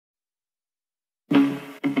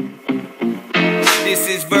This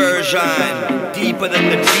is version deeper than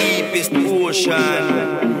the deepest ocean.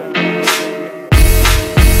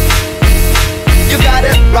 You got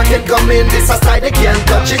it, rock and come in, this a style they can't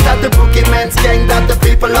touch it. At the Boogieman Skank that the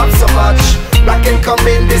people love so much. Rock and come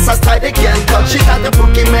in, this a style they can't touch it. At the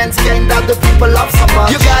Boogieman Skank that the people love so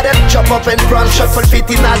much. You got it, jump up and front, shuffle feet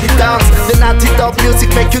in all the dance. The naughty dub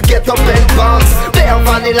music make you get up and bounce. Bare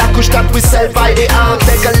vanilla kush that we sell by the ounce.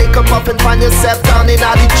 Take a lick up and find yourself down in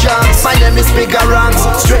all the chunks. My name is Biga Ranx,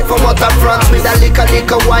 straight from waterfront with a lick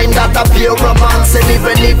wine that a pure romance. And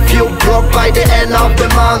even if you broke by the end of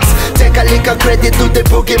the month, take a lick of credit to the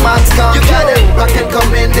Boogieman Skank. You got it, rock and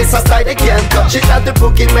come in, this a style they can't touch it. At the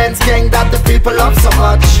Boogieman Skank that the people love so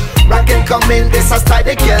much. Rock and come in, this a style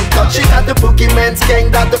they can't touch it. At the Boogieman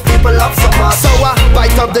Skank that the people love so much. So I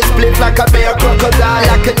bite up the split like a bear crocodile,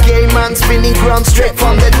 like a gay man spinning ground straight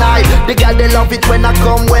from the night. The girl they love it when I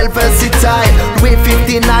come well versatile. We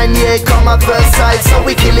 59, yeah, come a versatile. So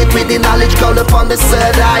we kill it with the knowledge, call upon the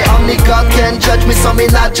third eye. Only God can judge me, so me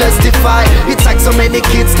not justify. It's like so many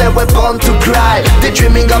kids that were born to cry. They're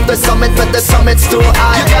dreaming of the summit, but the summit's too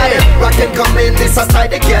high. You got it, rock and come in, this a style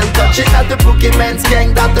they can't touch it. At the Boogieman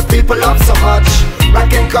Skank that the people love so much.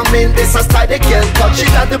 Rock and come in, this a style they can't touch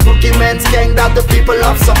it. At the Boogieman Skank that the people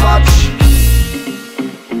love so much.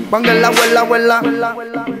 Bangala wella wella,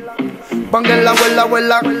 bangala wella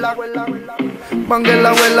wella,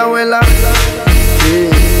 bangala wella wella.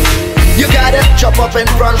 You got it, jump up and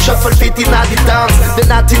front, shuffle feet in all the dance. The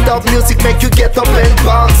naughty dub music make you get up and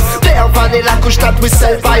bounce. Bare vanilla kush that we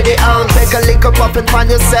sell by the ounce. Take a lick up and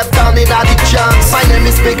find yourself down in all the chunks. My name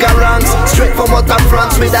is Biga Ranx, straight from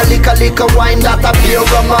waterfront with a lick wine that a pure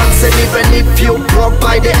romance. And even if you broke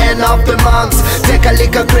by the end of the month, take a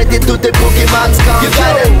lick of credit to the Boogieman Skank. You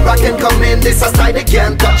got it, rock and come in, this a style they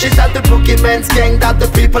can't touch it. At the Boogieman Skank that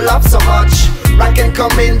the people love so much. Rock and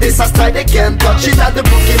come in, this a style they can't touch it. At the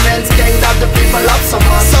Boogieman Skank that the people love so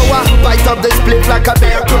much. So I bite up the split like a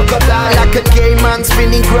bear crocodile, like a gay man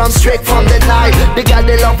spinning ground straight from the night. The girl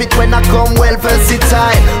they love it when I come well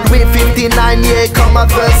versatile. We 59, yeah, come a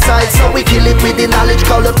versatile. So we kill it with the knowledge,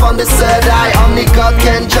 call upon the third eye. Only God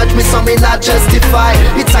can judge me, so me not justify.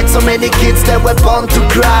 It's like so many kids that were born to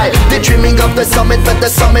cry. They're dreaming of the summit, but the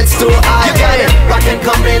summit's too high. You got it, rock and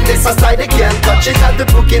come in, this a style they can't touch it. At the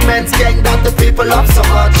Boogieman Skank that the people love so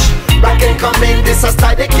much. Rock and come in, this a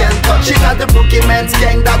style they can't touch it. At the Boogieman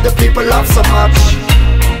Skank that the people love so much.